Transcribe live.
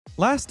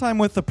Last time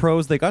with the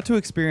pros, they got to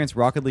experience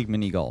Rocket League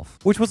mini golf,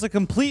 which was a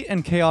complete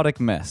and chaotic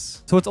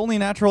mess. So it's only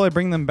natural I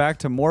bring them back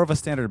to more of a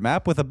standard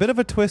map with a bit of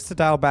a twist to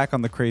dial back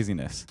on the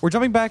craziness. We're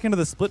jumping back into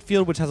the split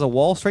field, which has a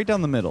wall straight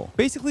down the middle,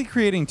 basically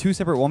creating two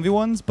separate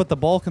 1v1s, but the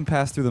ball can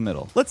pass through the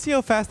middle. Let's see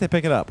how fast they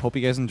pick it up. Hope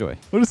you guys enjoy.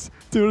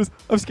 Dude,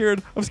 I'm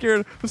scared. I'm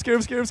scared. I'm scared.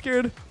 I'm scared. I'm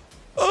scared.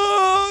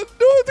 Oh,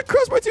 no, the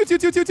crossbar.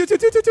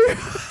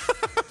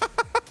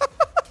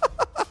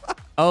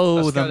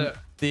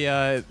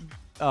 Oh,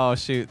 oh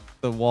shoot,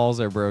 the walls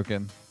are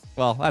broken.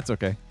 Well, that's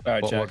okay. All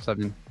right, Jack. What's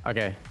happening?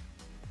 Okay.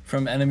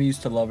 From enemies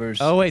to lovers.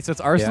 Oh wait, so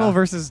it's Arsenal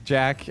versus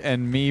Jack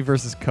and me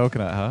versus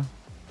Coconut, huh?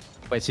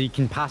 Wait, so you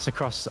can pass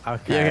across?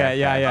 Okay.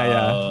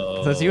 Yeah.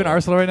 Oh. So it's you and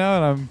Arsenal right now,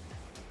 and I'm.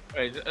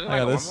 Wait, is it I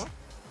got like this. one more?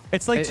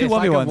 It's like It's two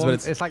like 1v1s, a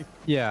but it's like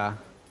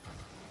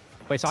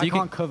Wait, so I you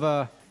can't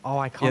cover. Oh,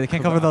 I can't. yeah, they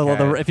can't cover the.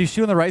 okay. If you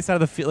shoot on the right side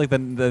of the field, like the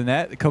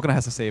net, Coconut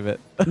has to save it.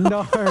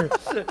 No,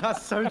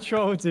 that's so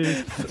troll,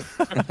 dude.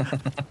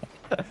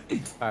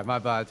 Alright, my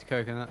bad,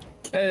 Coconut.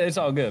 It's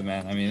all good,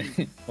 man. I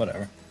mean,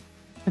 whatever.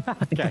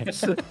 Okay.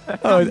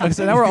 Oh,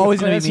 so now we're always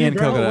gonna be me and Oh,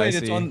 Coconut. wait, I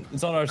it's see.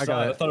 on our side.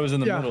 I thought it was in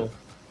the middle.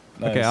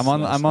 Okay, Nice, I'm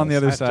on the nice.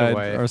 other I have to side,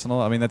 wait.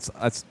 Arsenal. I mean, that's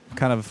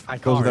kind of I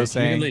goes can't. without You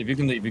saying. can leave. You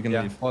can leave. You can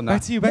Yeah. leave. Oh, no.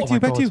 Back to you. Back to you.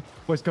 Back to you.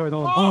 What's going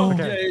on? Oh,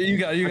 Yeah, you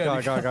got. You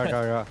got.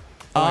 Go.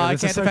 I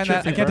this can't is so defend that.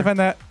 I tricky, can't bro. defend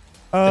that.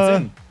 It's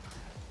in.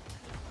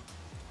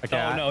 Okay.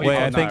 Oh, no, Wait,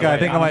 I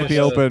think I might be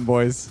open,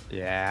 boys.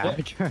 Yeah.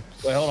 Wait,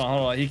 hold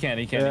on. He can't.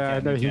 Yeah,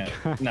 no, he he can't.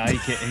 can't. Nah, he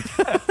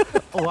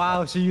can't.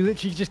 Wow. So you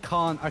literally just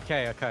can't.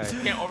 Okay. Can't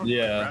overcommit,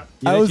 Yeah.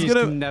 You I was literally just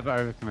gonna- can never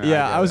overcommit.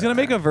 Yeah, get I was it. gonna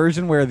make a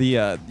version where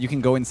the you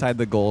can go inside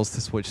the goals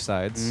to switch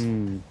sides.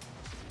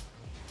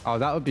 Oh,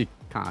 that would be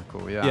kind of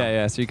cool. Yeah.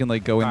 Yeah. So you can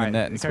like go in the Alright,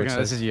 net and switch Coconut,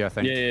 this sides. is you, I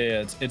think.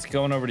 Yeah. It's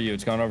going over to you.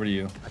 It's going over to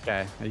you.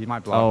 Okay. You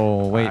might block.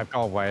 Oh, wait. I've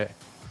got to wait.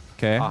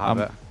 Okay. I'll have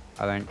it.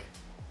 I think.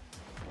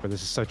 But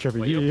this is so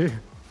trippy. You.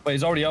 Wait,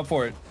 he's already up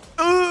for it.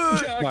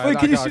 Jack, No, Wait, no,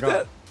 can you go, shoot go.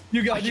 that?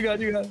 you got.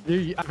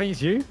 You. I think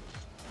it's you.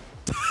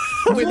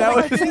 Wait, that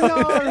was.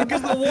 No.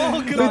 Because the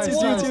wall.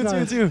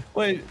 It's you.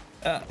 Wait.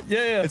 Yeah.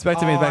 It's back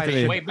to me. It's back to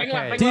me. Wait, back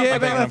Okay. left, Yeah,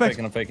 back left, back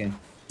I'm left. faking.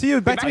 To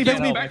you. Back to me. Back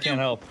to me. back. I can't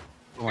help.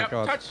 Oh my Yep,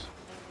 god. touch.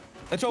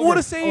 It's over. What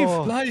a save!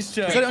 Oh. Nice,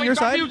 Jack. Is that on your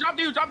side? Drop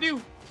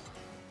you.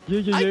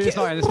 You. I It's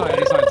can't-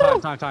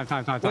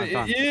 fine. Time. Wait,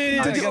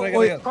 yeah. Did you- I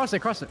wait, got it.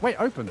 Cross it. Wait,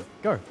 open.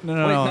 Go. No. Wait,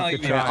 no, you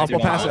Good can't. try. I'll Too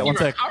pass much. it. One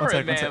sec. You're One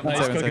recovering, sec. man.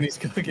 He's One cooking. sec. He's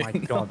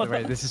cooking. Oh my god.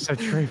 Wait, this is so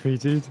trippy,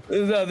 dude.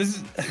 No, this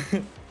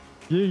is.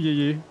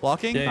 You.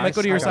 Blocking? Yeah, Might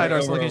go to your nice. side, Over,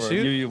 Arsenal. Can over.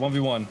 shoot? You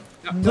 1v1.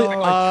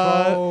 No,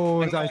 I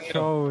no.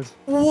 trolled.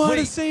 What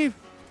a Wait. save!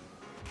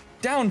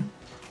 Down.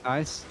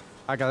 Nice.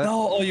 I got it. No,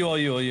 all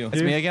you.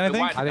 It's me again, I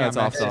think. I think That's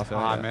I off. missed. Off. Oh,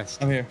 I Yeah.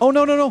 missed. I'm here. Oh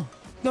no!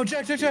 No,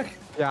 Jack.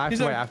 Yeah, I He's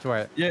have to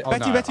wait. Yeah. Oh,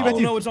 Back to you, no. back to you, back Oh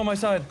to you. no, it's on my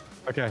side.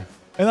 Okay.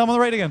 And I'm on the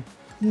right again.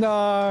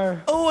 No.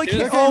 Oh, I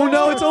can't. Okay, Oh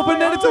no, it's open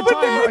net. It's open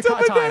net. It's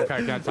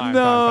open net. Time.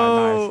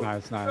 No.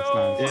 Nice. Yeah,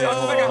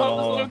 Hold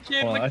on.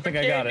 hold on. I think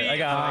I got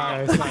it.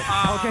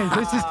 Okay,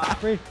 this is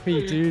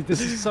trippy, dude.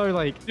 This is so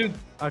like. Dude,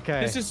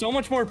 Okay. this is so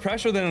much more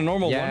pressure than a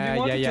normal Yeah,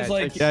 1v1. yeah, yeah, Just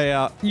like it's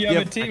Yeah. you have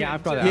a team. Okay,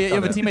 I've got it. Yeah, you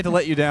have a teammate to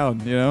let you down.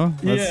 You know.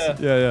 That's-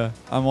 Yeah.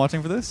 I'm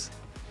watching for this.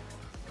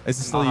 Is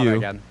this still I'll have it you?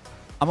 again.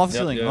 I'm off the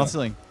Yep, ceiling. yeah. I'm off the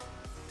ceiling.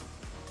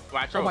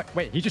 Watch Oh, out.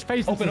 wait, he just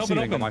phased into the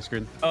ceiling on my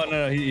screen. Oh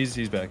no, he's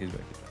back. He's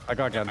back. I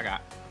got again. I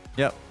got.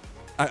 Yep.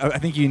 I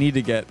think you need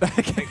to get. I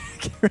can't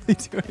really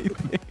do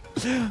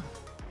anything.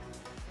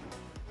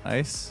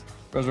 Nice.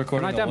 Bro's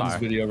recording Can I a demo? Lens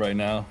video right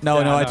now. No,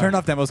 Yeah, I no. turned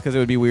off demos because it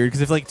would be weird.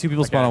 Because if like two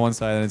people spawn Okay. on one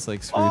side, then it's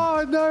like screwed.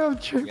 Oh no, I'm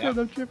tripping. Yep.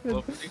 I'm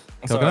tripping.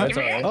 It's alright, it's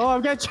alright. Oh,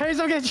 I'm getting chased.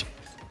 I'm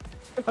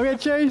getting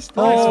chased.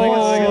 Oh,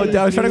 I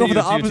was trying to go for the You too.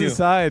 opposite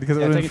side because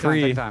it Yeah, would take have your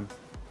been time. free. Take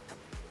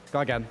time. Go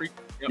again.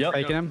 Yep.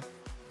 Faking him.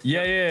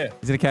 Yeah.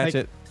 He's gonna catch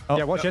Take- it. Oh,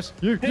 Yeah, watch this.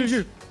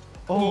 You.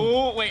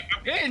 Oh, wait,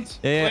 I'm pinned.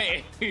 Yeah.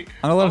 Wait.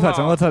 I'm gonna let him touch.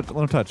 I'm Hold gonna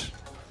let him touch.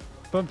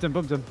 Bumped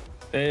him.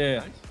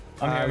 Yeah.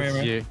 I'm here.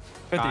 It's you.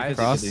 50, Nice. 50,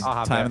 Cross. 50. I'll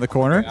have Time it. in the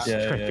corner. Yeah.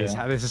 Yeah, Trippy.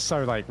 yeah. This is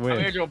so like I'm gonna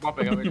weird. do a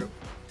bumping. I'm gonna do.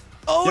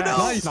 Oh Yeah,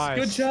 Nice. Nice.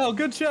 Good chow.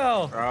 Good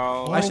chow.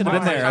 Bro. I should have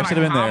been there. I should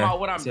have been How there. about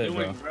what I'm That's it,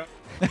 doing, bro.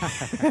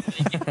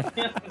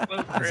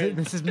 bro?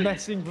 This is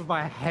messing with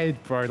my head,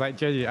 bro. Like,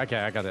 genuinely. Okay,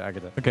 I got it.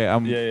 Okay.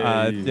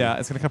 Yeah.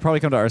 It's gonna probably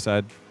come to our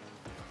side.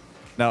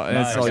 No, it's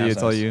Nice. all you. Nice,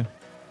 It's all nice. you.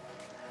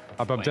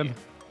 I bumped him.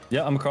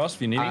 Yeah, I'm across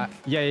if you need me.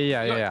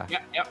 Yeah.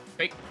 Yep.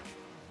 Fake.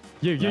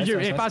 You. Nice, nice, If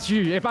nice.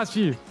 that's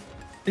you.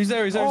 He's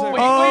there. Oh,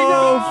 wait.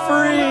 Oh,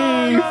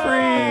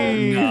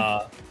 free.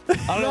 Nah. I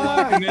don't know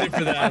why I committed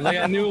for that. Like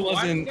I knew it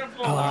wasn't.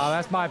 Oh,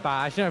 that's my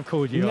bad. I shouldn't have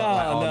called you. No,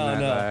 on no.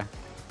 there.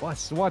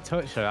 What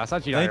touch though? That's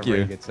actually Thank like a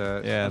really you. good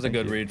touch. Yeah. That was a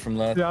good read from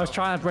Leth. Yeah, I was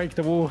trying to break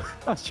the wall.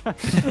 I was trying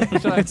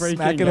to break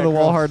Smack into the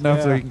wall hard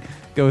enough so we can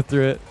go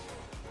through it.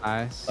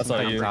 Nice. That's all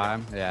Taking you.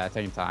 time. Yeah,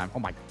 taking time. Oh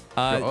my.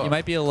 You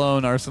might be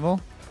alone, Arsenal.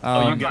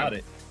 Oh, you got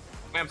it.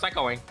 Wait, I'm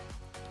psychoing.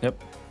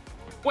 Yep.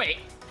 Wait.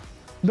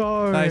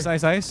 No. Nice.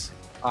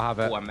 I'll have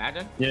it. Oh,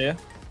 imagine. Yeah.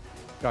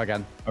 Go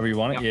again. However you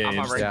want it. Yep, Yeah. I'm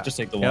Just, already- just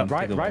take the Yep. one. Right,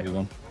 Take the right.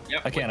 1v1.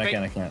 Yep. I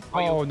can't.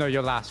 Oh no,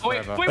 you're last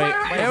Wait, forever. wait,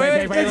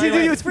 Wait. wait. It's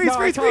you. It's free. No,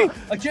 I It's free.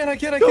 can't. I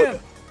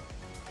can't.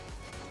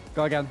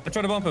 Go again. I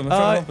tried to bump him. I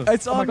tried to bump him.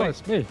 It's Oh my on god, me.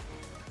 it's me.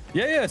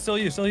 Yeah, still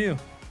you, still you.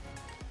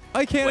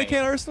 I can't, Wait.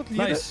 Arsenal. Can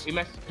you get Nice. it? We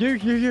missed.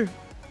 You.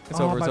 It's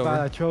oh over, my it's bad,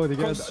 over. I trolled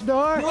again. Close. No!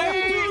 Wait,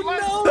 No,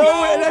 what? wait,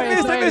 I Wait,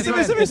 missed, I missed, I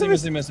missed, I missed, I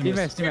missed. You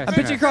missed, you missed. I'm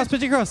pitching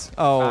across.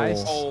 Oh.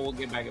 Nice. Oh,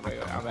 get back.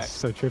 I'm back.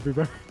 So trippy,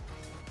 bro.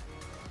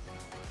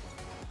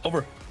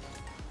 Over.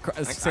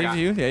 Save got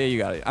you? Yeah, you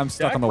got it. I'm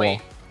stuck Jack, on the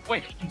wall.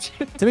 Wait.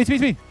 To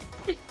me.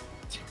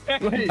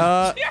 Wait.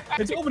 Uh,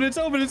 It's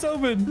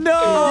open. No,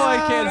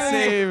 I can't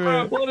save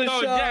it. What a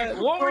No, shot. Jack,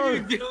 what were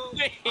you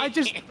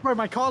doing? Bro,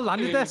 my car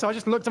landed there, so I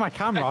just looked at my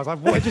camera. I was like,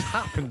 what just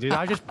happened, dude?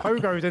 I just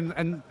pogoed and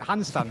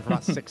handstand for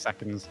about 6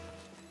 seconds.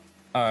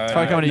 Alright,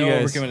 Try coming to no you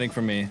guys. overcommitting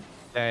from me.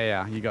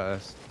 Yeah, you got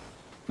this.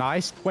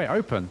 Nice. Wait,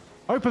 open.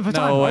 Open for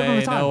time. No Open way,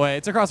 for time. no way.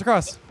 It's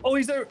across. Oh,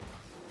 he's there.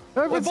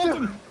 Open I bumped still.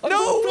 him.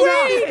 No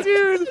way,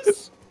 dude.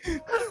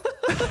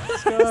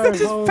 Go,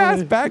 Just holy-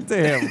 pass back to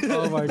him.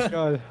 Oh my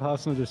god,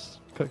 Arsenal just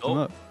cooked him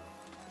Oh. up.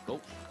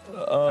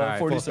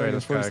 40 4-3, seconds,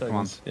 let's 40 go, come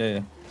on. seconds.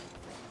 Yeah.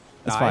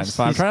 It's Nice.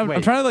 fine. I'm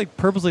Wait. trying to like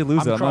purposely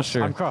lose it. I'm not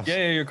sure. I'm cross.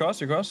 Yeah, you're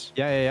cross.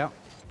 Yeah.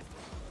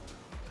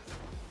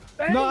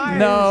 Nice.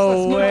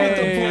 No That's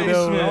way. not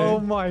No the way. Oh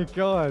my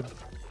god.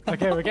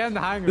 Okay, we're getting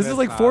the hang of This this is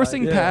like now.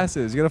 forcing yeah.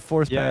 passes. You gotta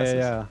force Yeah, passes.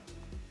 yeah.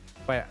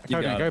 Wait, You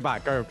Coconut, got go it.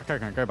 back.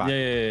 Coconut, go back.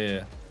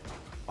 Yeah.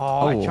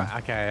 Oh, Oh.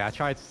 I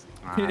tried.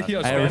 Yo,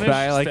 I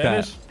Spanish? like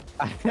that. Spanish?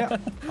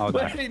 Oh, no.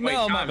 Wait,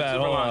 no, my John, bad.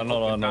 super Hold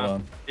long, on.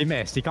 John. He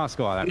missed. He can't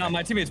score that. No,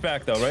 my teammate's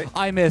back though, right?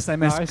 I missed.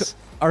 Nice.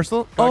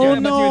 Arsenal? Okay, Oh my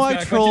no, teammate's I back,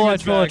 my trolled. I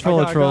teammate's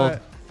trolled. back. I trolled.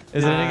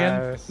 Is it Nice.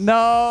 again?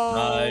 No.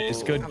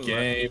 Nice, good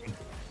game.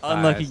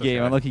 Unlucky Nice, game.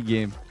 okay. Unlucky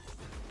game.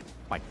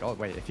 My god,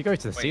 wait. If you go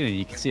to the ceiling,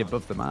 you can see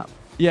above the map.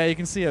 Yeah, you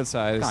can see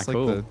outside. It's Kinda like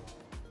cool. the.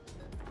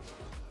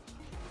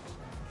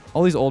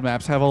 All these old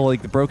maps have all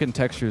like the broken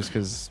textures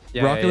because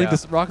Yeah, Rocket League yeah.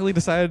 Rocket League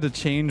decided to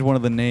change one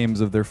of the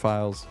names of their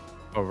files.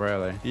 Oh,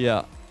 really?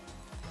 Yeah.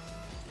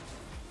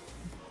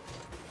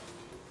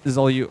 This is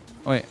all you.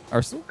 Wait,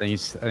 Arsenal? I think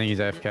he's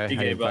AFK. He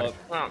Hey, gave back.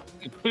 up.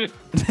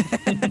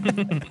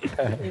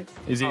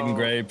 He's eating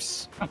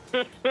grapes.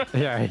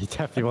 Yeah, he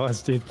definitely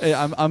was, dude. Hey,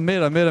 I'm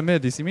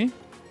mid. Do you see me?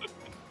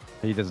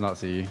 He does not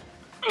see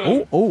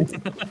you. Oh.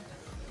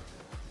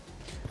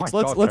 My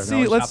So God, let's bro,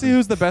 no, see what's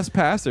who's the best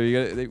passer.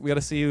 We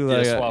gotta see who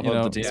like swap you up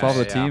know the teams. swap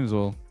the Yeah. teams.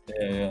 Will.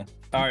 Yeah.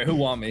 All right, who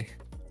want me?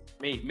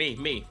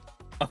 Me.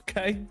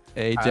 Okay.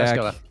 Hey let's Jack.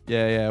 go left.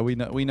 Yeah. We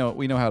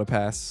know how to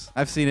pass.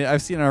 I've seen it.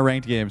 I've seen it in our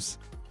ranked games.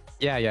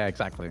 Yeah,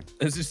 exactly.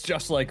 This is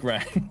just like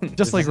rank.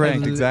 Just like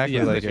ranked, exactly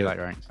Yeah, like literally it. like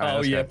ranked. Alright, Oh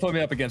let's yeah, go. put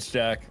me up against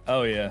Jack.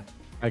 Oh yeah.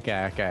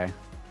 Okay.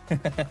 All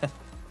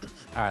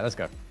right, let's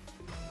go.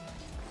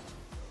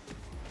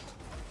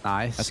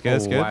 Nice. That's good,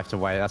 that's Oh, good. I have to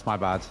wait. That's my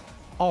bad.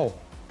 Oh.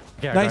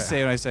 Okay, Nice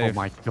save, nice Oh save.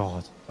 my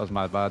god, that was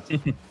my bad.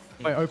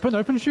 Wait,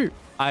 open, shoot.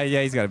 Yeah,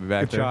 he's got to be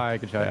back Good there. try.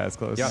 Yeah, it's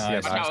close. Yeah.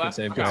 Nice, Nice. good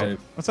save, good Okay.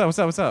 save.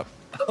 What's up?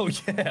 Oh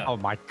yeah. Oh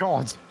my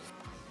god.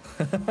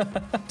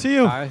 To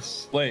you.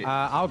 Nice. Wait.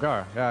 I'll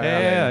go.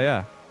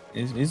 Yeah.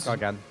 He's Go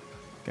again.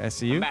 Okay, I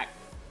see you. Back.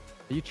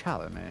 Are you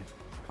challing me?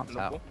 Can't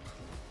tell. No.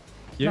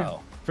 You? No.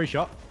 Free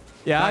shot.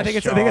 Yeah, I Nice think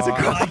it's a shot.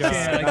 cross.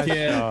 I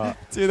can't.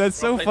 Dude, that's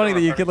so Play funny on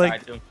that you our could first like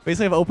side, too.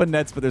 basically have open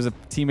nets, but there's a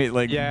teammate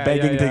like Yeah,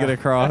 begging to yeah. get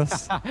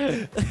across.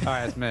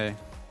 Alright, it's me.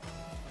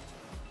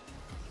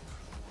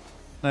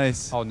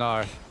 Nice. Oh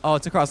no. Oh,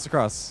 it's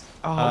across.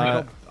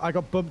 Oh, I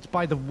got bumped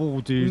by the wall,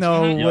 dude.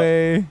 No Yep.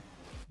 way.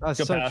 That's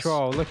Good so pass.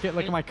 troll. Look at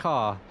my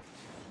car.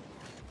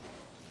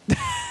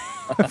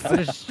 I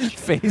just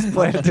Face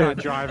trying to planted.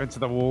 drive into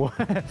the wall.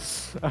 Alright,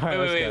 let's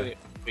go.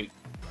 Wait.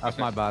 That's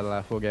my bad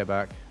left. We'll get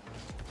back.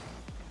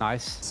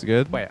 Nice. It's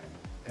good. Wait,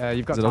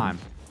 you've got Is it time.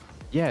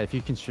 Yeah, if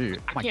you can shoot.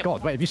 Oh my can't-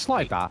 god, wait, if you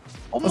slide that.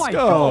 Oh Let's my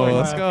go, god.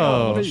 let's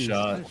go. Please,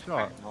 Shot. nice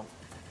shot.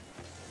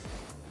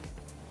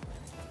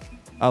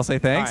 I'll say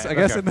thanks. Alright,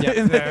 I guess let's in go. the,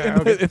 Yeah, in, the, yeah,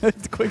 in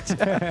the quick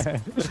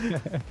chat.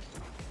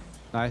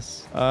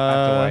 Nice. I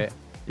have to wait.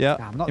 Yeah.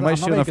 Nah, I'm not- You might I'm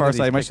shoot not on the very far good at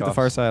side. You these might shoot the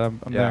far kickoffs. side. I'm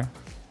Yeah. there.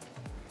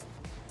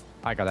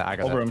 I got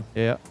it. Over him.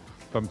 Yeah.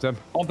 Bumped him.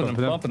 Bumping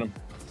him.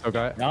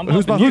 Okay. Now I'm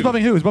Who's bumping you.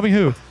 bumping who? Who's bumping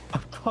who?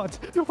 God,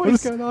 what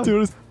is going on?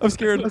 Dude, I'm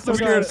scared. I'm so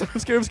scared. bad. I'm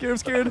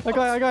scared.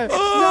 I got it.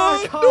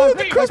 Oh, no, I no, can't.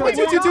 the crossbar.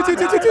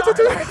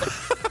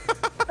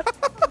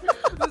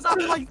 This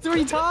happened like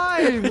 3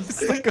 times.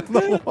 Stick on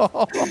the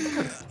wall.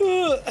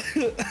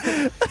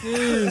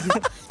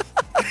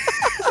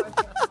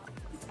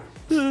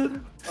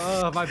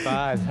 Oh, my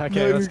bad.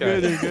 Okay, let's go.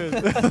 You're good.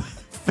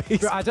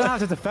 Bro, I don't have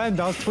to defend.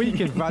 I was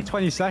tweaking for about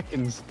 20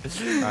 seconds.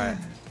 All right.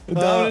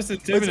 No, it's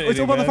intimidating. It's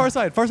over on the far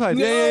side.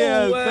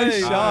 Yeah. No Nice way.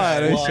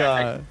 shot. Nice Wow.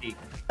 shot.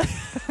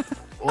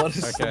 What a Okay.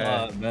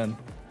 spot, man.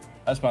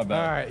 That's my All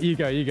bad. right, you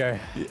go. Yeah,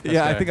 Let's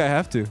I go. think I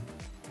have to.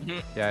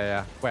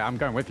 Yeah. Wait, I'm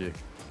going with you.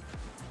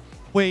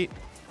 Wait.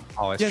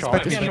 Oh, it's Yes, troll.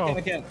 back It's in. troll.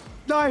 Again.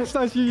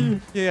 Nice, you.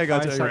 Yeah, I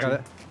got Nice, you. I got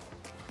it.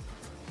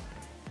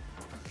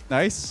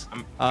 Nice.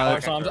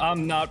 So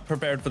I'm not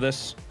prepared for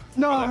this.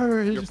 No,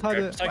 he You're just had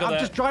prepared. it. Cycle I'm that.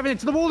 just driving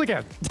into the wall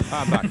again.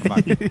 I'm back.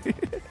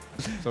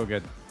 It's all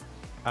good.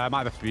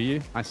 Might have 3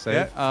 you. Nice save.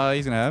 Yeah,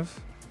 he's gonna have.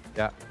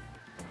 Yeah.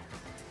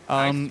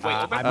 Nice. Wait,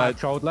 I open. might have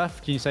trolled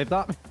left. Can you save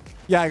that?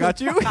 Yeah, I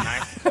got you.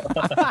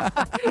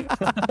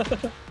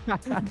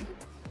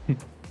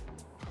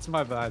 It's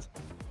my bad.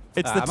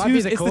 It's it the might be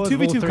two. the It's the cause of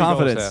all 2v2 3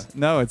 confidence. goals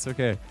No, it's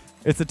okay.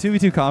 It's the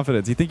 2v2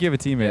 confidence. You think you have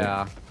a teammate.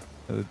 Yeah.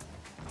 Oh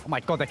my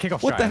god, the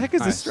kickoff What the strat. heck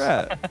is Nice. this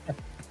strat?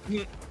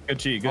 Good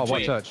cheat. Good Oh, what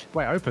cheat. touch?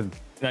 Wait, open.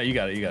 No, you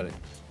got it. You got it.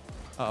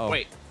 Uh-oh.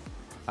 Wait.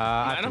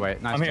 I have to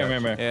wait. Nice I'm here.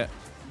 touch. I'm here.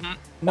 Yeah.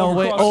 No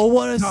way. cross. Oh,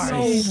 what a Nice.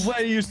 save. No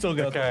way you still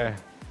got that. Okay.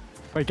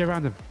 Wait, get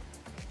around him.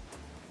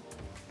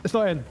 It's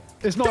not in.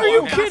 It's not Are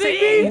you in.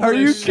 kidding me? Are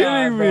you shot,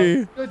 kidding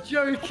me? You're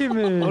joking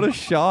me. What a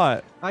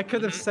shot. I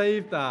could have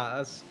saved that.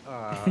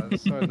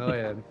 That's so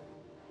annoying.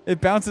 It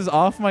bounces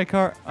off my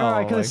car. Oh,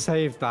 I could my- have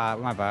saved that.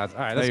 My bad. All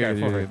right, let's go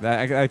forward.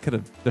 I could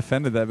have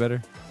defended that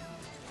better.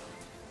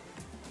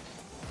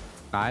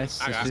 Nice.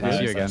 I got It's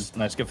it. you again.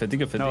 Nice. Good 50.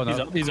 Good 50. No, no. He's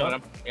up. He's I'm gonna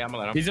up. let him. Yeah, I'm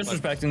gonna let him. He's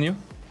disrespecting you.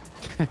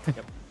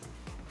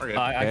 We're good.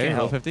 I Okay, can't level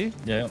help. 50.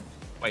 Yeah.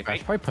 Wait, I wait.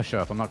 should probably push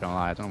up. I'm not gonna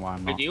lie. I don't know why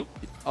I'm not. Did you?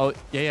 Oh,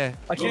 yeah.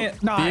 I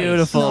can't. Nice.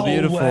 Beautiful, No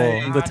beautiful.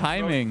 way. The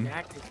timing.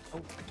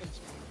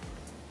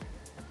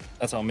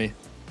 That's on me.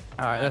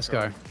 All right, let's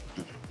go.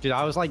 Dude,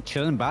 I was like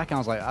chilling back, and I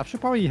was like, I should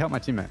probably help my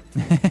teammate.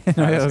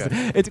 No, let's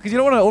go. it's because you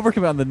don't want to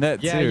overcommit on the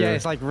net Yeah, too. yeah,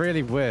 it's like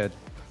really weird.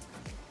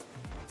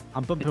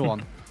 I'm bumping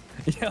one.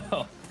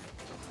 Yo.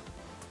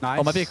 Nice.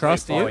 Oh, might be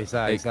across to you. Oh, he's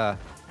there. He's there.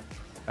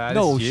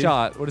 No this is you.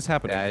 shot. What is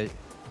happening? Yeah,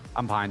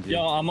 I'm behind you.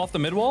 Yo, I'm off the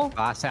mid wall.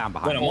 I say I'm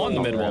behind Wait, I'm you. on the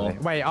Not mid wall. really.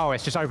 Wait, oh,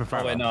 it's just open Oh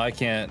forever. wait, no, I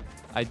can't.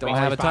 I don't Wait,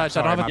 have a he's back. touch.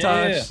 I don't have a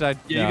Sorry, my touch. bad.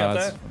 Yeah, you got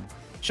it's- that?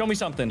 Show me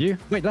something. You?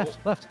 Wait, left.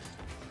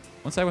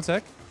 One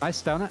sec.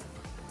 Nice, down it.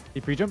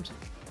 He pre-jumped.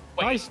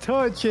 Wait. Nice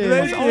touches.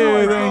 Thank Oh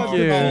you, my thank God.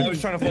 you. Oh, I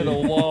was trying to play the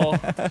wall.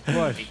 What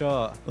a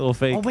shot. Little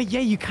fake. Oh, wait, yeah,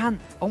 you can.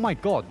 Oh my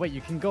god, wait,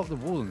 you can go up the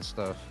wall and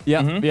stuff.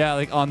 Yeah, Mhm. yeah,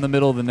 like on the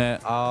middle of the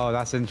net. Oh,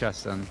 that's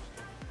interesting.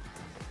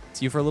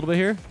 See you for a little bit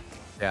here.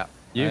 Yeah.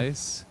 You?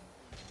 Nice.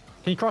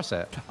 Can you cross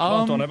it?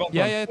 bumped one, I bumped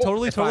one. Yeah,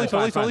 totally. It's fine, Oh,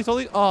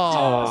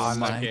 Oh,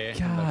 my unlucky.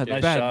 god.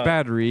 Nice Bad, shot.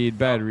 bad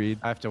read.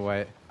 I have to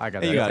wait. I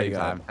got Hey, it. you got it, Taking you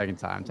got time. Taking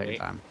time. Taking Wait.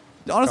 time.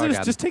 Honestly, Go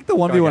just again. take the Go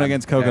 1v1 again.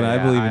 against Coconut. Yeah, I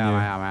believe in you.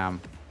 I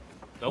am.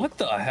 What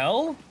the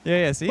hell?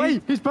 Yeah, see?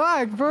 Wait, he's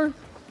back, bro.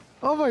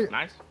 Oh my.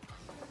 Nice.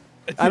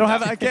 I don't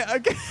have it. I can't.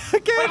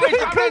 Wait,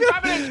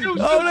 drop it, shoot,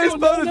 Oh, shoot, nice shoot.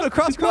 bonus.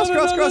 Cross.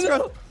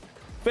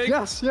 Fake.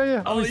 Yes,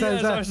 yeah. Oh, he's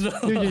yeah, there.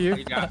 sorry. You.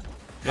 He got it.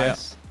 Yeah.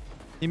 Nice.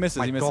 He misses.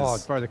 My He misses.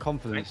 god, bro, the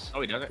confidence. Nice.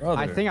 Oh, he does it.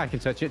 Brother. I think I can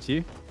touch it to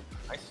you.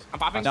 Nice. I'm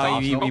popping. No,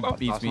 Stop, he stop,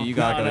 beats stop. me. You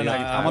got No, it. no,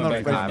 I'm on the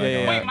back right. time. Yeah, yeah,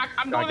 Wait, yeah.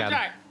 I'm doing the again.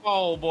 jack.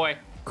 Oh, boy.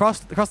 Cross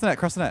the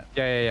net.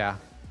 Yeah.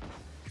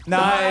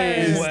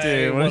 Nice, No way,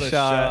 dude. What a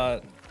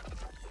shot.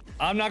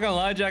 I'm not gonna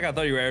lie, Jack. I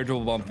thought you were air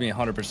dribble bumped me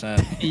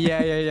 100%.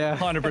 Yeah.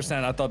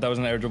 100%. I thought that was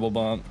an air dribble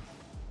bump.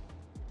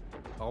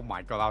 Oh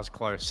my god, that was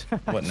close.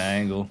 What an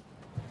angle.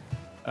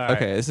 All right.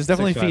 Okay, this is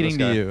definitely 6-5, feeding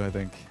to let's go. you, I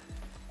think.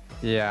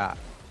 Yeah.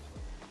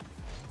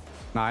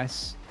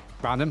 Nice.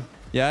 Round him.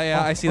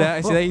 Yeah, I see that.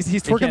 I see that. He's He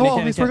twerking can, the he wall.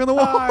 can, He's he can. twerking the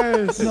wall.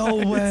 Nice. No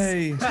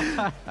way.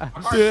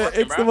 Dude,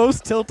 it's the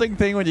most tilting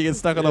thing when you get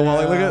stuck on the wall.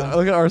 Like, Yeah.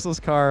 look at Arsenal's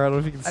car. I don't know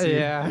if you can see.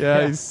 Yeah.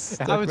 Yeah, he's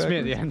stuck That was me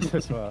at the backwards. end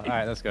as well. All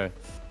right, let's go.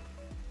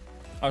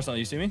 Arsenal,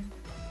 you see me?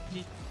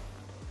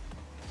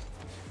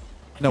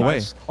 No way.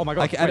 Nice. Oh my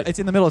god. wait. It's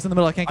in the middle.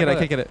 I can't get it. got I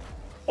can't get it.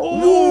 Oh!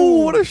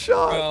 Whoa, what a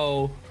shot.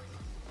 Bro.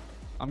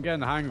 I'm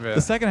getting the hang of it.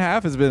 The second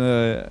half has been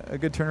a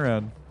good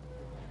turnaround.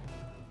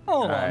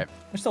 Hold on. Alright.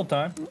 There's still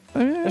time.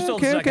 Yeah, There's still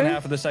the second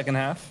half of the second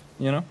half,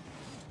 you know?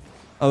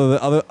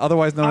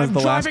 Otherwise known as I'm the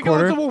last driving on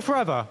the quarter. wall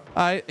forever.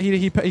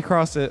 He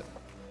crossed it.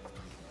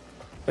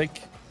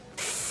 Fake.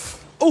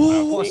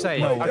 Oh, What a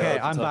save. my Okay, God,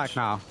 I'm touch. back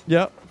now.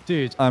 Yep.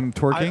 Dude, I'm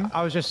twerking.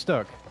 I was just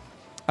stuck.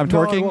 I'm No,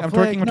 twerking. what I'm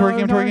flick? twerking. I'm No,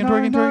 twerking. I'm no,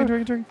 twerking. no, I'm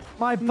no. twerking.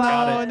 My Got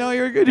bad. it. No,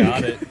 you're good.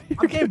 Got it.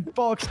 I'm getting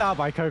boxed out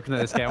by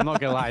Coconut this game. I'm not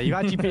gonna lie. You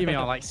actually beat me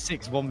on like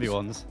 6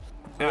 1v1s.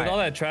 It was all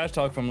that trash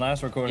talk from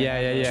last recording. Yeah.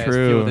 It's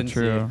True. fueled into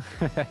True.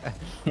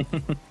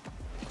 you.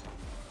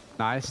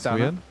 Nice. Sweet.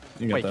 Down.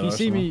 You got Wait, that, can you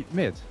see Arsenal. me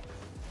mid?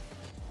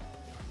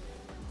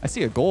 I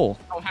see a goal.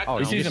 Oh, He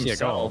no, sees you see a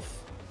goal. himself.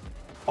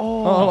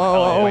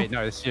 Oh. Wait,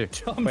 no, it's you.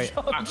 Wait,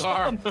 My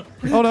car.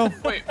 Oh no.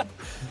 Wait.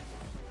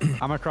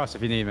 I'm across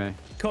if you need me.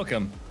 Cook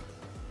him.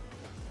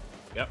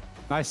 Yep.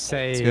 Nice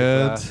save. It's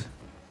good.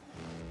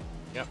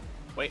 Yep.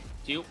 Wait.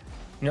 You.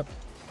 Yep.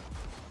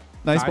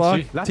 Nice Nice, block.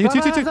 you- left, Two.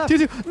 left,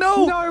 left.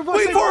 No. No, what's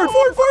Wait, it? forward.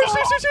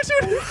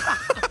 Shoot.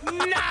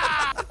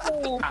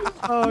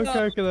 Oh,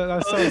 Coconut,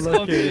 that's so That's lucky.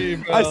 lucky,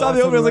 bro. I saw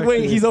the open. I was like,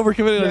 wait, he's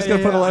overcommitted. I'm just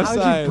gonna put the left How'd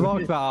side. you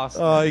block that,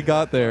 Arsenal? Oh, he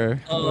got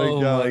there.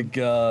 Oh my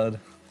god.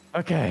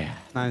 Okay,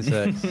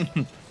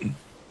 9-6.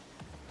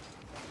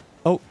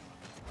 Oh.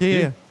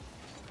 Yeah.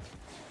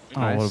 Oh,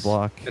 Nice. what a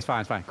block. It's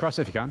fine. Cross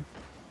it if you can.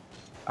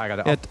 I got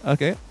it. Yeah.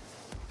 Okay.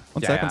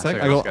 One Yeah, sec.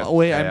 yeah, I go. it's good. Oh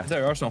wait. Yeah, I'm. yeah.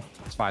 There, Arsenal.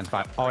 It's fine.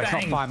 Oh, it's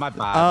not Bang. fine. My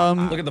bad.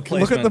 Look at the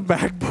Look at the placement.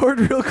 backboard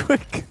real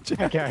quick.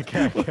 Okay.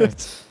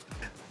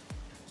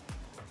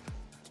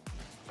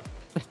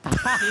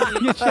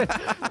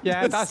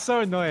 Yeah, that's so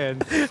annoying.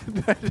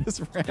 That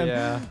just ran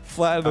Yeah.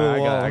 flat into the I got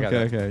wall. it, I got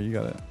it. Okay, you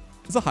got it.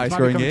 It's a high This might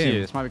be scoring coming to you,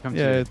 game. this might be coming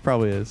to Yeah, you. it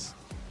probably is.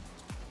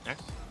 Nice.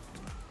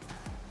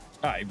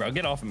 Alright, bro,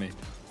 get off of me.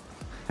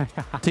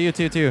 To you,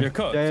 to you, to you. You're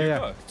cooked. Yeah, You're yeah.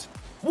 cooked.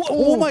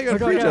 Oh my god,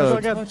 free go jump.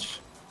 again.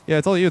 Yeah,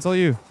 it's all you, it's all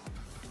you.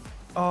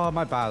 Oh,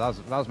 my bad. That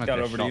was meant to Got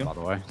be a over to shot, you. by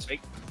the way.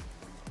 Fake.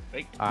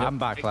 Fake. I'm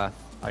back, Leth.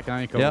 I can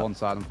only cover Yeah. one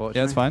side, unfortunately.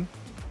 Yeah, it's fine.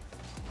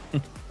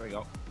 There we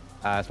go.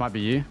 This might be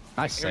you.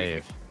 Nice Here we-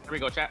 save. Here we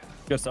go, chat.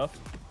 Good stuff.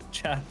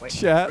 Chat. Wait,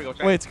 Chat. Here we go,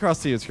 chat. Wait, it's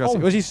across to you, it's across to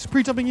you. Was he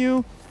pre-jumping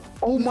you?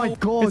 Oh my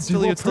god, It's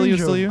still you, it's still you,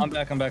 it's still you. I'm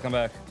back. I'm back. I'm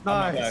back. I'm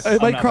not Nice. back. It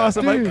I'm might not cross,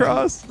 back. it might Dude.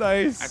 cross.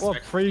 Nice.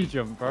 What free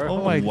jump, bro.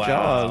 Oh my Wow.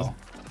 god.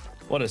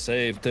 What a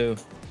save, too.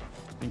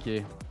 Thank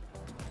you.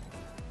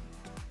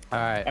 All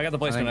right. I got the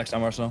placement next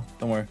time, Arsenal.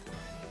 Don't worry.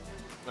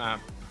 I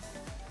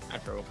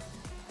throw.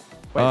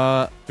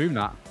 Wait, boom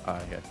that. Oh,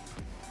 okay.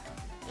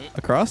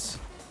 Across?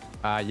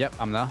 Yep,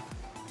 I'm there.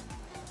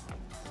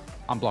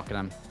 I'm blocking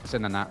him. It's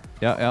in the net.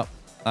 Yeah, yeah.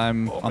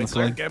 I'm Oh, on the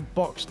ceiling. Get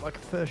boxed like a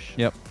fish.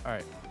 Yep. All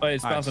right. Wait,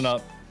 it's Nice. bouncing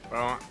up.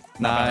 Bro.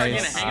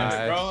 Nice. Hang of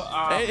it,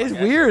 bro. It's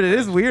Okay. weird. It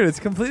is weird. It's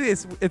completely.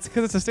 It's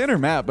because it's a standard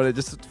map, but it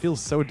just feels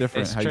so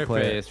different It's how you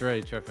play trippy. it. It's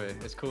really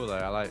trippy. It's cool though.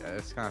 I like it.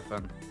 It's kind of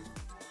fun.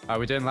 Are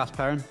we doing last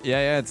pairing? Yeah,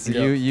 yeah. It's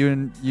Yeah. you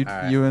and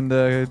Alright. you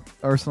and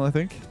Arsenal, I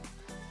think.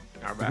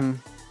 All right, Me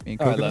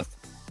and All right, Coconut. left.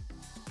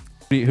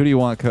 Who do you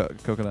want,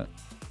 Coconut?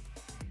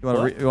 You want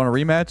What? you want a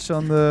rematch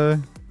on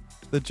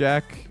the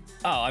Jack?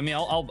 Oh, I mean,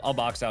 I'll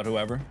box out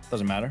whoever.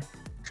 Doesn't matter.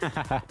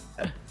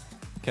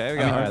 Okay, we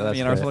I mean, got alright, let's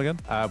me and do Arsenal it.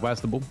 again. Where's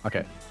the ball?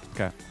 Okay.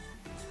 Okay.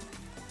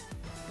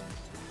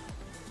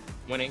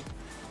 Winning.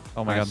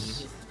 Oh my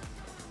Nice. god.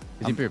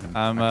 Is he moving?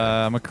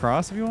 I'm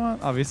across if you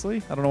want.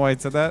 Obviously, I don't know why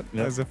it said that.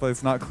 Yep. As if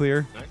it's not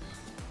clear. Nice.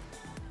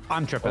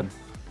 I'm tripping.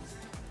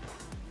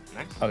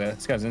 Nice. Okay,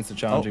 this guy's instant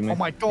challenging me. Oh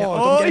my god.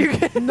 Oh, I'm you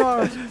getting-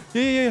 no. Yeah,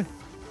 yeah, yeah.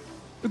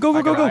 Go,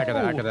 I go, go, got it, go.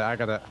 I got it. I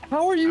got it.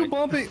 How are you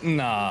bumping?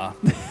 Nah.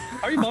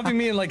 How are you bumping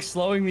me and like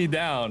slowing me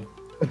down?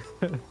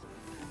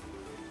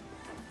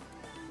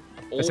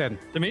 It's in.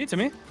 To me? To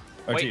me?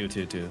 Or Wait. to you? To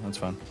you? To you. That's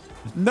fine.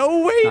 No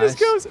way, Nice. this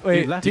goes.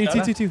 Wait, left, two, you two,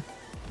 got two, it? two.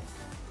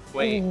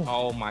 Wait.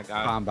 Oh my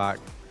god. I'm back.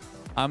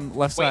 I'm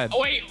left Wait. side.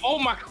 Oh wait. Oh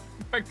my.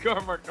 My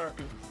god. My god.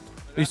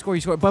 You score,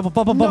 you score. Bubble,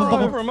 bubble, bubble, I'm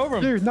bubble. over him. Over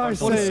him. Dude,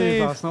 nice What a save.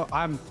 save. Arsenal.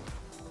 I'm.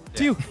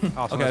 To you.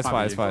 Arsenal, Okay, that's might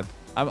fine, be it's you.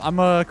 fine. I'm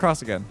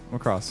across again. I'm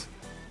across.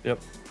 Yep.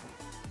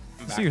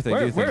 I'm Do your back. thing. do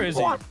your thing. Where is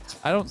he?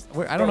 I don't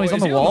Bro, know. He's on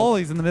is the he on the- wall.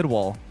 He's in the mid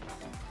wall.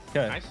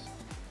 Okay.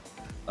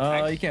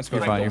 Nice. You can't score.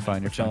 You're a fine, goal. you're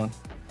fine, you're We're chilling.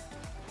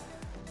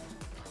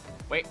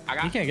 Wait. I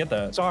got. You can't get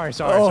that. Sorry,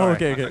 sorry, Oh, sorry.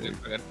 okay, Okay, okay.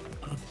 good, good.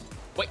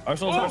 Wait.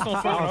 Arsenal's Oh, Arsenal's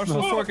working.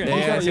 Arsenal's working. Yeah, yeah,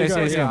 You go, yes, you yes,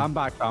 go. yes. I'm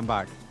back. I'm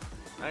back.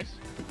 Nice.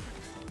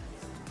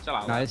 Chill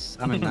out. Nice.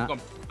 I'm in I'm that.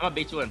 gonna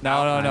beat you in.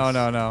 No, no, no, Nice.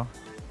 no, no.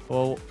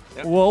 Whoa,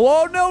 Yep. whoa,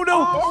 whoa, no,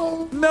 no.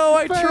 Oh, No,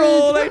 I fake.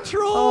 trolled. I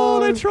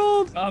trolled. I Oh.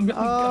 trolled. I'm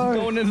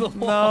going into the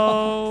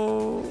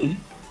wall. No.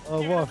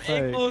 Oh, what a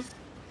fake. Ankles.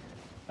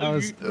 That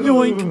was.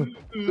 Yoink.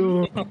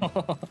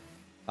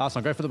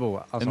 Arsenal, go for the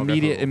ball. Arsenal, go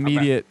for the ball.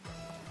 Immediate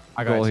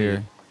I got goal it to you.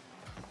 here.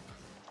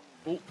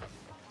 Ooh.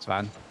 It's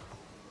fine.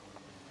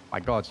 My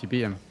God, you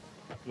beat him.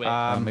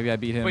 Wait. Maybe I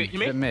beat him. Wait, you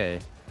Is it mean? me?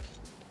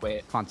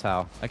 Wait. Can't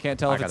tell. I can't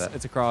tell I if got it.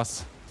 it's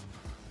across.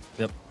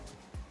 Yep.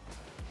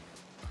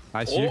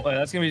 Nice. Oh, You.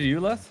 that's gonna be you,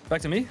 Leth.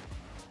 Back to me.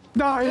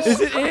 Nice. Is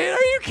it in? Are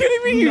you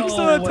kidding me? You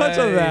still had a touch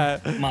on way.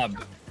 that.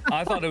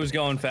 I thought it was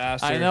going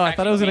faster. I know. I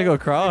thought it was gonna go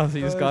across. He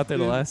just got there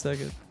the last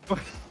second.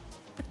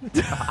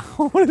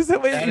 What is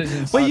that? That is Wait,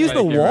 insane. use the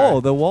Thank you, wall.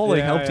 man. The wall like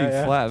Yeah, helped you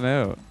yeah. flatten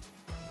out.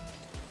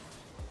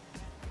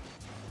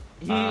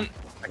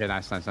 Okay,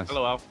 nice.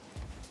 LOL.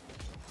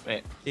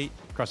 Wait.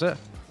 Cross it.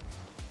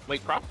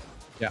 Wait. Crop.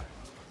 Yeah.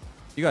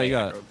 You got it. You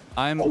got it.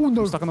 I'm Oh,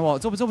 no. stuck on the wall.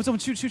 It's open. It's open. It's open.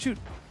 Shoot. Shoot. Shoot.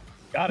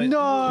 Got it.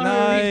 No.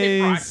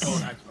 Nice.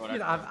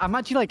 Dude, I'm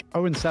actually like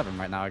 0-7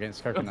 right now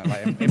against Coconut,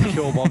 like in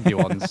pure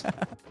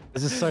 1v1s.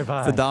 This is so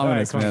bad. It's the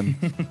dominance, Alright, come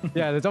man. on.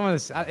 Yeah, the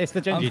dominance. It's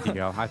the Gen I'm- GT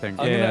girl, I think.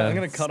 I'm Yeah,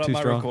 gonna it's cut up too my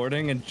strong.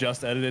 recording and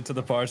just edit it to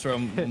the parts where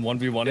I'm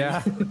 1v1.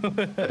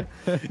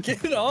 Yeah.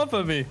 Get it off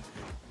of me.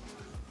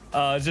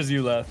 It's just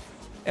you left.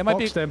 It might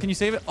be. Boxed him. Can you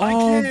save it? I Oh,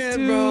 can't,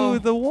 dude, bro.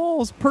 the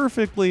wall's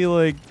perfectly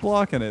like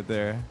blocking it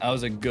there. That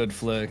was a good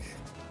flick.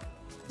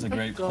 It's a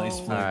great place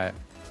flick. All right.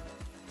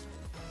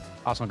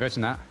 Arsenal, go to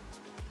that.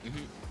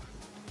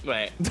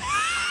 Wait.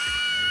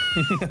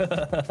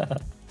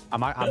 I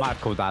might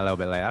have called that a little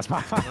bit late. That's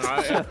my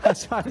Alright.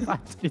 That's my bad.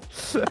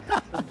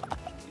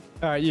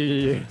 All right,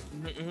 you.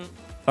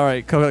 All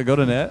right, Coconut, go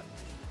to net.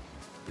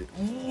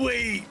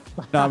 Wait.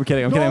 No, I'm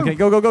kidding. I'm kidding.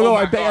 Go, go, go, Oh go.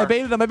 my I God.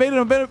 baited him. I baited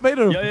him. Baited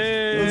him. Yeah,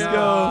 yeah, yeah. Let's yeah.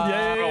 go.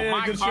 Yeah, Bro, yeah, yeah.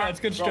 my Good card,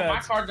 strats. Good bro, my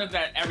strats. card does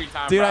that every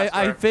time. Dude, bro, I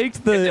swear.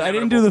 faked the. It's I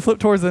didn't do inevitable. the flip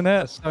towards the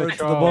net. So Or to the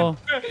troll. ball.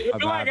 You're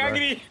like bad, bro.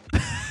 agony.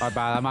 My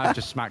bad. I might have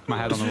just smacked my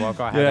head on the wall.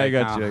 Go ahead. Yeah, I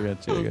got you. I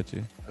got you. I got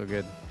you. So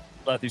good.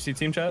 Leth, you see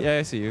team chat? Yeah,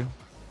 I see you.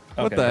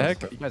 What Okay, the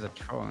nice. heck? You guys are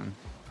trolling.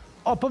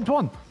 Oh, bumped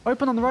one.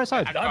 Open on the right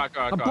side. Go on.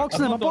 I'm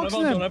boxing him. I'm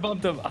boxing I him.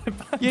 bumped him.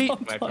 Yeah,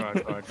 Wait, go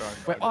on.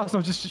 Wait,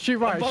 Arsenal, just shoot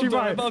right. bumped Shoot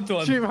one, I right. bumped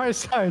one. Shoot right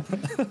side.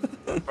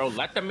 Bro,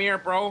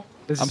 Lethamyr, bro.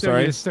 This is I'm still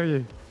sorry. You, this is still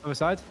you. Other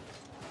side.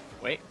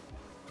 Wait.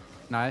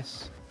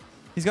 Nice.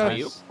 He's got Are it.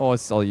 you? Oh,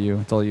 it's all you.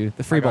 It's all you.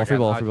 The free I ball. got Free it.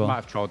 ball. I Free might ball.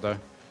 have trolled though.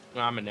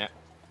 No, I'm in net.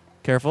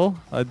 Careful.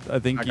 I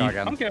think I you. go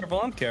again. I'm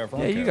careful. I'm careful.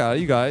 Yeah, I'm you careful. got it.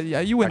 You got it. Yeah,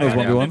 you win those I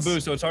got 1v1s.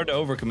 boost, so it's hard to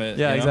overcommit.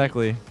 Yeah, you know?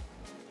 exactly.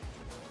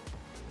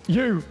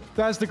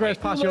 That's the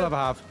greatest pass you'll ever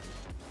have.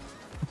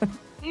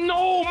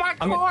 No, my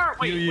car.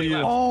 Wait, you.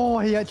 wait. Oh,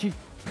 he actually.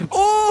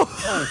 Oh!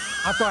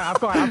 I've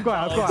got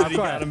it. He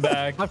got him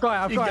back. I've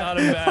got He got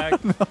him back.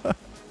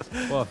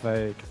 What a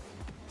fake.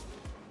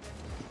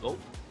 Oh.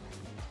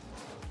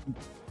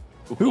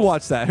 Who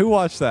watched that? Who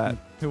watched that?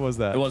 Who was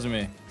that? It wasn't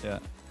me. Yeah.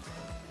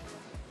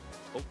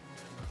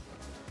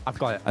 I've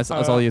got it. It's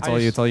all you. It's all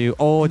you. It's all you.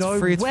 Oh, it's No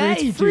free. It's free. way,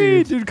 It's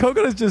free, dude. dude.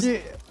 Coconut's just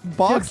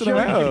boxing him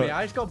You're joking out. me.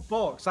 I just got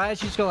boxed. I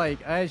actually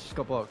just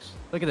got boxed.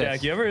 Look at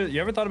this. Jack,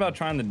 you ever thought about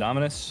trying the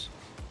Dominus?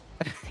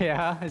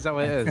 Yeah, is that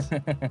what it is?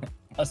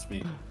 Must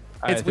be.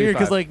 It's weird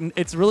because like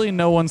it's really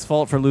no one's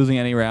fault for losing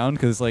any round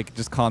because like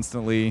just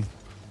constantly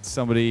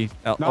somebody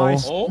else.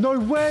 Nice. Oh. No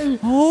way.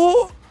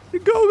 Oh, go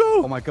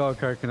Oh go. my god,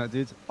 coconut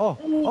dude.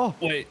 Oh.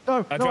 Wait,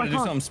 No, I no, tried to do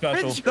can't. something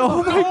special.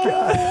 Oh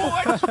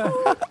my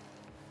god.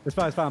 It's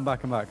fine. I'm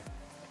back.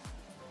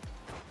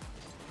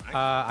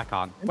 I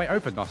can't. Wait,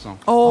 open Dawson.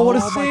 Oh, what a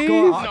my save.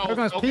 god. No,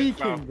 Coconut's okay,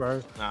 peeking,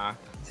 bro. Nah,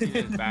 he's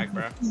in his bag,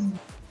 bro.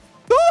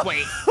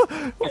 Wait,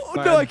 Oh,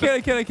 no, I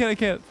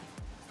can't.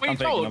 wait, I'm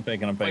so-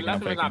 faking. I'm Wait, faking. I'm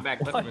Lethamyr's not faking. back.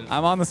 Lethamyr's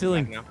I'm on the back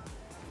ceiling. now.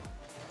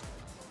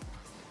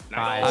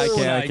 Nice. I Oh,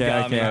 can't.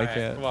 got me. I Come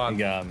can't. He on.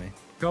 got me.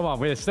 Come on,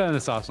 we're still in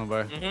this Arsenal,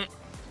 bro.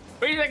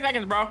 36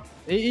 seconds, bro.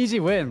 Easy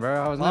win,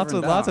 bro. I was Lots never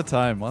of in doubt.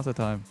 time.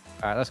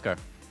 All right, let's go.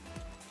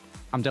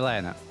 I'm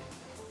delaying it.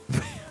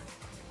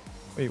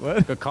 Wait,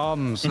 what? Good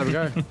comms. There we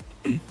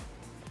go.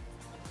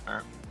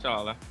 Alright,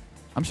 chill left.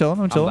 I'm chilling.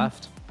 I'm chilling.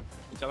 left.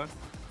 You chilling?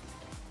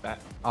 Back.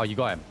 Oh, you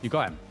got him.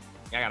 Yeah,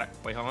 I got it.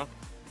 Wait, hold on.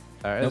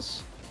 There it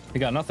is. He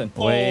got nothing.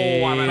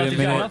 Wait I'm a out of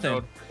minute.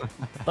 Nothing.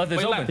 Let this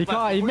Wait, open. He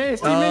can't. He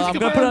missed. I'm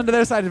gonna put it on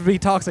their side to be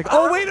toxic.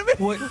 Oh, wait a minute.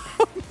 Wait,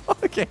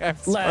 Okay, I'm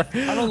sorry. Leth,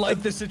 I don't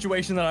like this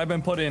situation that I've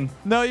been put in.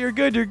 No, you're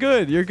good.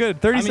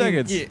 30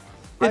 seconds. Yeah.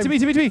 Yeah, to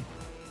me.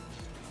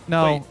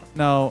 No, Wait.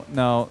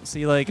 no.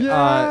 See, like,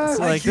 Yes,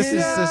 so, like, this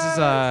is.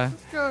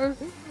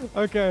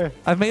 Okay.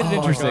 I've made it Oh,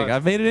 interesting. God.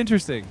 I've made it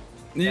interesting.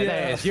 Yeah,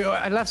 there it is.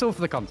 That's all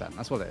for the content.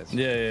 That's what it is.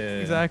 Yeah.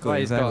 Exactly. Well,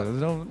 he's Exactly. got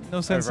There's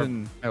no sense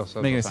in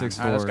making a 6 Alright,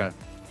 score. let's go.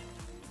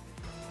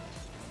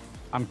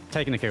 I'm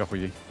taking the kick off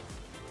with you.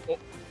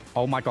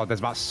 Oh my god, there's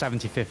about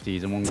 70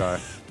 50s in one go.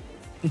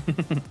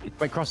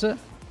 Wait, cross it?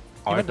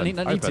 Oh, You don't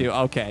need to.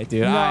 Okay,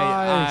 dude.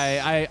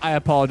 Nice. I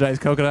apologize,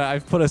 Coconut.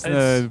 I've put us in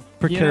a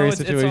precarious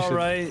situation. It's all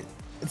right.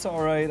 It's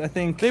all right. I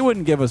think They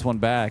wouldn't give us one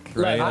back,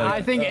 right? Like,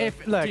 I think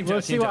if look, team we'll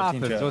chat, see team what chat,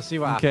 team happens. chat. We'll see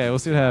what happens. Okay, we'll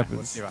see what happens.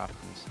 We'll see what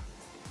happens.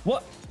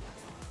 what?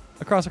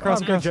 Across.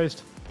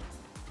 Just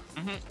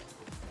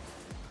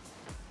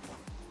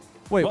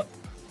Wait. What?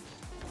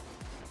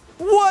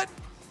 What?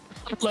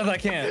 Left, I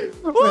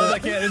can't. Left, I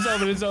can't.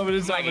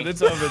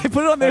 It's over. I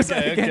put it on their Okay,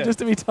 side again okay. just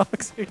to be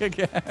toxic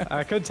again.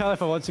 I couldn't tell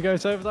if I want to go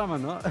to overtime or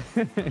not. All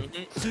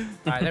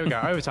right, there we go.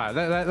 Overtime.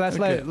 Let's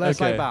Okay,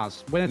 let okay.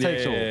 bounce. Winner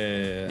takes all.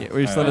 Yeah,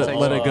 we just All right,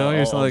 let it go. You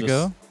just let it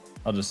go.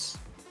 I'll just.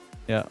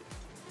 Yeah.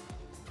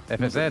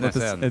 If it's in, it's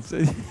in.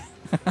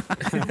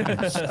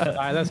 It's All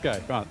right, let's go.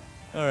 Come on.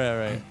 all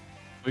right.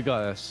 We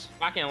got this.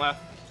 Back in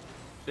left.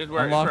 This is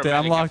where- I'm this is locked where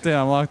in. magic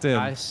I'm locked in.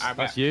 Nice. Alright,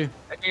 That's back. you.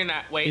 happens. You're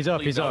not- Wait, He's up.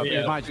 please He's don't, up. please He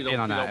don't, might please be don't,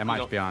 on please that. It don't,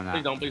 might be on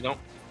that. Please don't.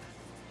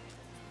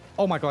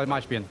 Oh my god, it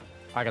might be in.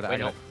 I got it. I Wait,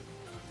 got no. it.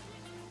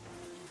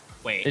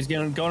 Wait. It's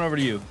going over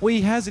to you. Wait,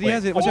 he has it. He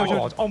has it. Watch out, watch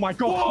out. Oh my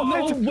god.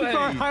 Whoa, no way.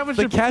 How much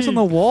The did cat's he- on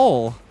the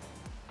wall.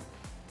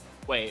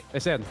 Wait.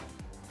 It's in.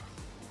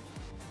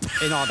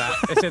 In on that.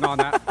 It's in on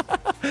that.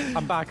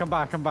 I'm back.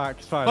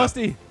 It's fine.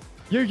 Musty.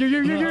 You.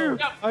 No.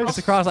 It's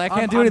across. I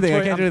can't do anything.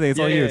 It's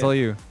all yeah, you. yeah. It's all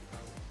you.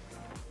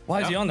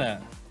 Why is he on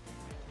that?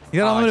 You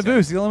got Oh, unlimited I see.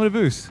 boost. You got unlimited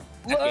boost.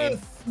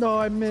 Leth, No,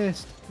 I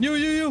missed.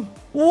 you.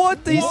 What?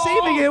 He's Whoa!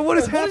 saving it. What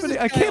is What is happening? this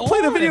I can't guy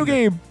play the on? video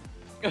game.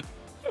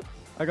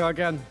 I got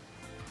again.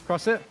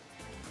 Cross it.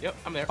 Yep,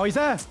 I'm there. Oh, he's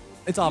there.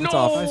 It's off. It's No!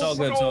 off. It's all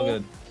good. It's all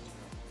good.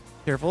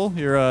 Careful.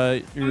 You're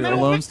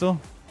alone still.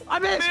 I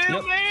missed.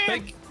 Yep.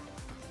 Fake.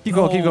 Keep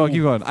going. Keep No. going.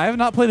 Keep going. I have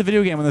not played the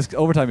video game on this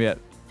overtime yet.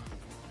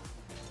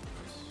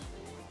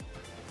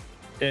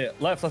 Yeah,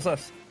 left. Open.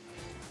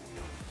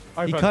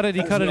 He cut it.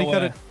 He cut it. no He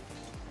cut way. it.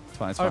 It's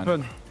fine. It's fine.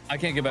 Open. I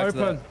can't get back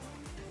to Open. that.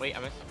 Wait, I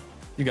missed.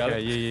 You got Yeah,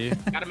 it. you.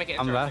 Gotta make it.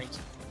 I'm insert, left. thanks.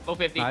 Go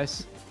 50.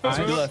 Nice. Nice.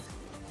 Nice. Left.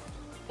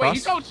 Wait,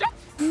 he's so shot.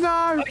 No.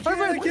 I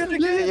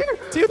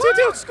can't. Two.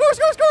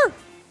 Score.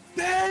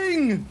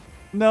 Dang.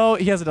 No,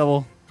 he has a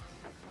double.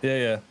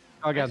 Yeah.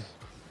 Again.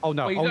 Oh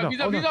no. Wait, Oh he's no. up.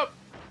 He's oh up. no. He's up.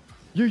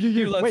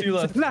 You. left, Wait, you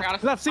left.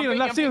 Left ceiling.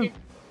 Left ceiling.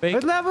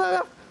 Fake.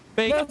 Left.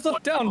 Fake.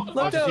 Left down.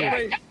 Left down. shit.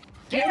 Wait.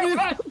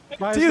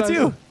 Nice, Two. nice.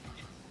 Two.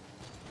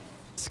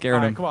 Scaring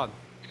Alright, him. come on.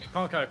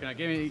 Come on,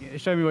 Coconut.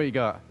 Show me what you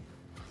got.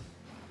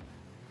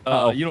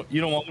 Uh-oh. You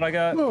don't want what I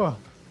got? Oh,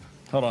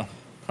 Hold on.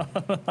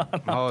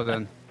 hold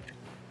on.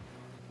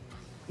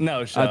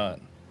 No shot.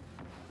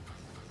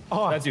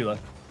 Oh, That's you,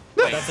 Left.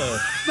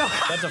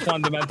 That's a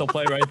fundamental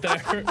play right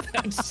there.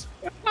 That's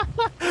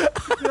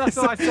that's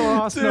what I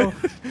saw Arsenal.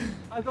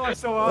 I thought I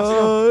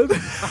saw Arsenal.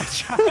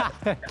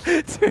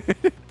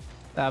 Dude.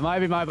 That might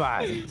be my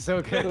bad.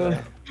 So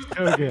good.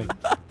 So good.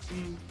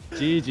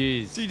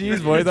 GG's.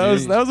 GG's, boy. That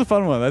was a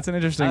fun one. That's an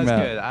interesting That was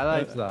map. good. I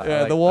liked that.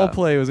 Yeah, the wall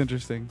play was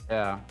interesting.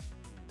 Yeah.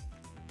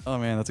 Oh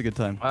man, that's a good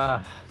time.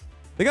 Ah,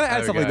 They gotta add there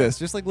we stuff like go. this,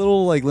 just like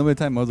little like limited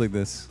time modes like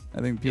this.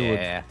 I think people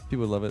Yeah.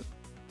 would love it.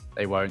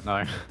 they won't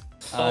know.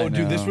 Oh,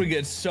 dude, this know. would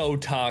get so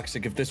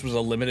toxic if this was a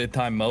limited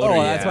time mode. Oh,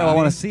 or that's yeah. what I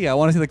want to see. I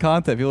want to see the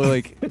content. People are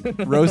like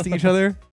roasting each other.